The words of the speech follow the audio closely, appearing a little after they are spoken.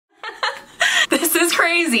is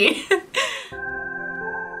crazy.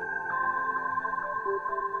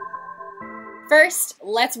 First,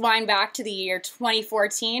 let's wind back to the year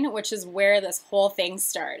 2014, which is where this whole thing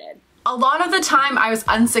started. A lot of the time I was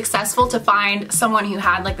unsuccessful to find someone who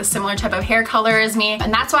had like the similar type of hair color as me,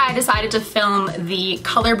 and that's why I decided to film the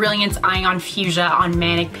Color Brilliance Ion Fuchsia on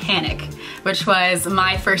Manic Panic, which was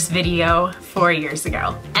my first video 4 years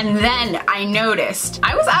ago. And then I noticed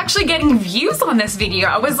I was actually getting views on this video.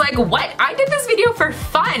 I was like, what? I did this video for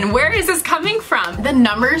fun. Where is this coming from? The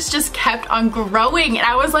numbers just kept on growing and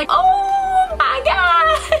I was like, oh my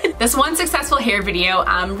god. This one successful hair video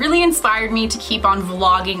really inspired me to keep on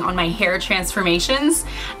vlogging on my hair transformations,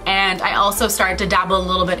 and I also started to dabble a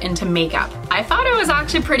little bit into makeup. I thought it was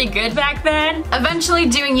actually pretty good back then. Eventually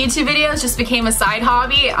doing YouTube videos just became a side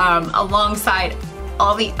hobby alongside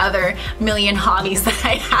all the other million hobbies that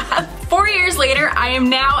I have. 4 years later, I am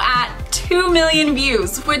now at 2 million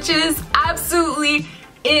views, which is absolutely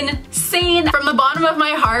insane. From the bottom of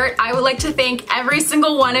my heart, I would like to thank every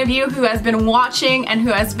single one of you who has been watching and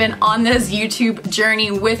who has been on this YouTube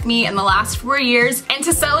journey with me in the last 4 years. And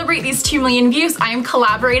to celebrate these 2 million views, I am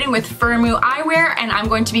collaborating with Firmoo Eyewear, and I'm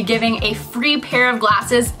going to be giving a free pair of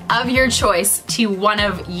glasses of your choice to one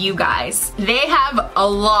of you guys. They have a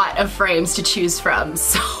lot of frames to choose from,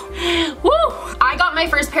 so woo! I got my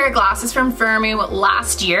first pair of glasses from Firmoo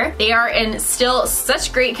last year. They are in still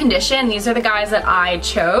such great condition. These are the guys that I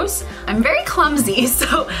chose. I'm very clumsy,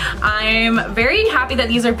 so I'm very happy that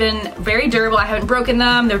these have been very durable. I haven't broken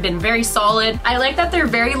them. They've been very solid. I like that they're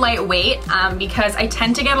very lightweight because I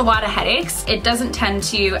tend to get a lot of headaches. It doesn't tend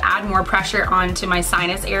to add more pressure onto my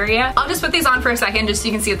sinus area. I'll just put these on for a second just so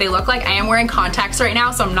you can see what they look like. I am wearing contacts right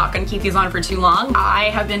now, so I'm not gonna keep these on for too long. I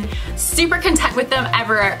have been super content with them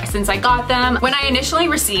ever since I got them. When I initially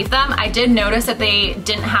received them, I did notice that they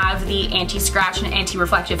didn't have the anti-scratch and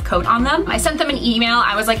anti-reflective coat on them. I sent them an email.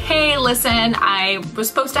 I was like, hey, listen, I was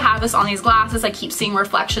supposed to have this on these glasses. I keep seeing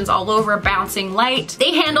reflections all over, bouncing light.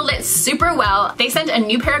 They handled it super well. They sent a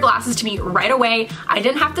new pair of glasses to me right away. I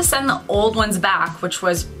didn't have to send the old ones back, which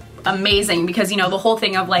was amazing because, you know, the whole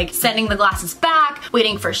thing of like sending the glasses back,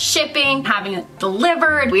 waiting for shipping, having it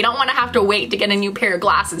delivered. We don't want to have to wait to get a new pair of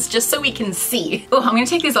glasses just so we can see. Oh, I'm gonna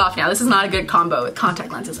take these off now. This is not a good combo with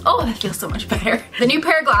contact lenses. Oh, that feels so much better. The new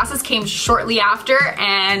pair of glasses came shortly after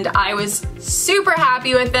and I was super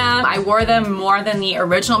happy with them. I wore them more than the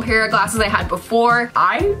original pair of glasses I had before.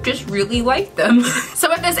 I just really like them. So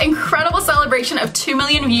with this incredible celebration of 2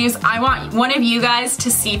 million views, I want one of you guys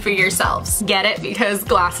to see for yourselves. Get it? Because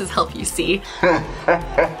glasses help you see.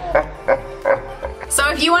 So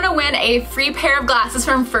if you want to win a free pair of glasses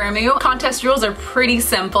from Firmoo, contest rules are pretty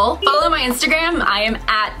simple. Follow my Instagram, I am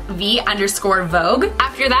at @v_vogue.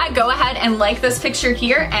 After that, go ahead and like this picture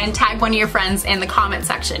here and tag one of your friends in the comment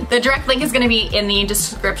section. The direct link is going to be in the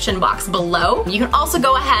description box below. You can also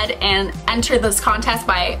go ahead and enter this contest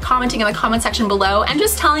by commenting in the comment section below and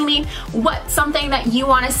just telling me what's something that you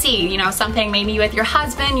want to see. You know, something maybe with your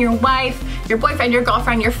husband, your wife, your boyfriend, your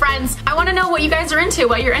girlfriend, your friends. I want to know what you guys are into,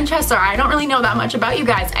 what your interests are. I don't really know that much about you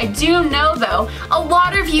guys. I do know though, a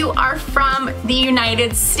lot of you are from the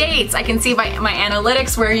United States. I can see by my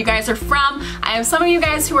analytics where you guys are from. I have some of you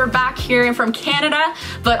guys who are back here from Canada,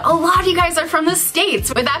 but a lot of you guys are from the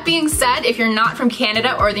States. With that being said, if you're not from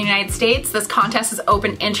Canada or the United States, this contest is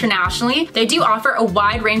open internationally. They do offer a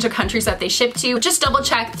wide range of countries that they ship to. Just double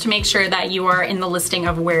check to make sure that you are in the listing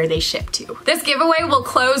of where they ship to. This giveaway will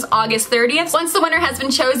close August 30th. Once the winner has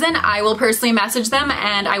been chosen, I will personally message them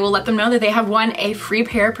and I will let them know that they have won a free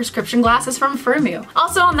pair of prescription glasses from Firmoo.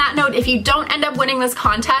 Also on that note, if you don't end up winning this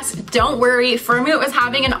contest, don't worry, Firmoo is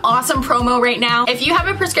having an awesome promo right now. If you have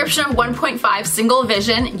a prescription of 1.5 single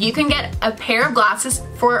vision, you can get a pair of glasses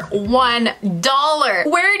for $1.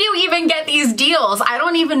 Where do you even get these deals? I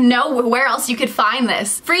don't even know where else you could find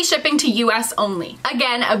this. Free shipping to US only.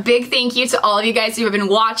 Again, a big thank you to all of you guys who have been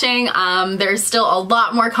watching. There's still a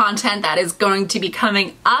lot more content that is going to be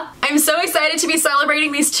coming up. I'm so excited to be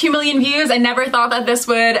celebrating these 2 million views. I never thought that this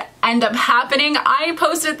would end up happening. I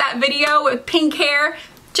posted that video with pink hair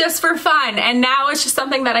just for fun, and now it's just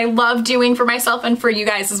something that I love doing for myself and for you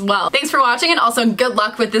guys as well. Thanks for watching, and also good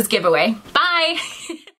luck with this giveaway. Bye!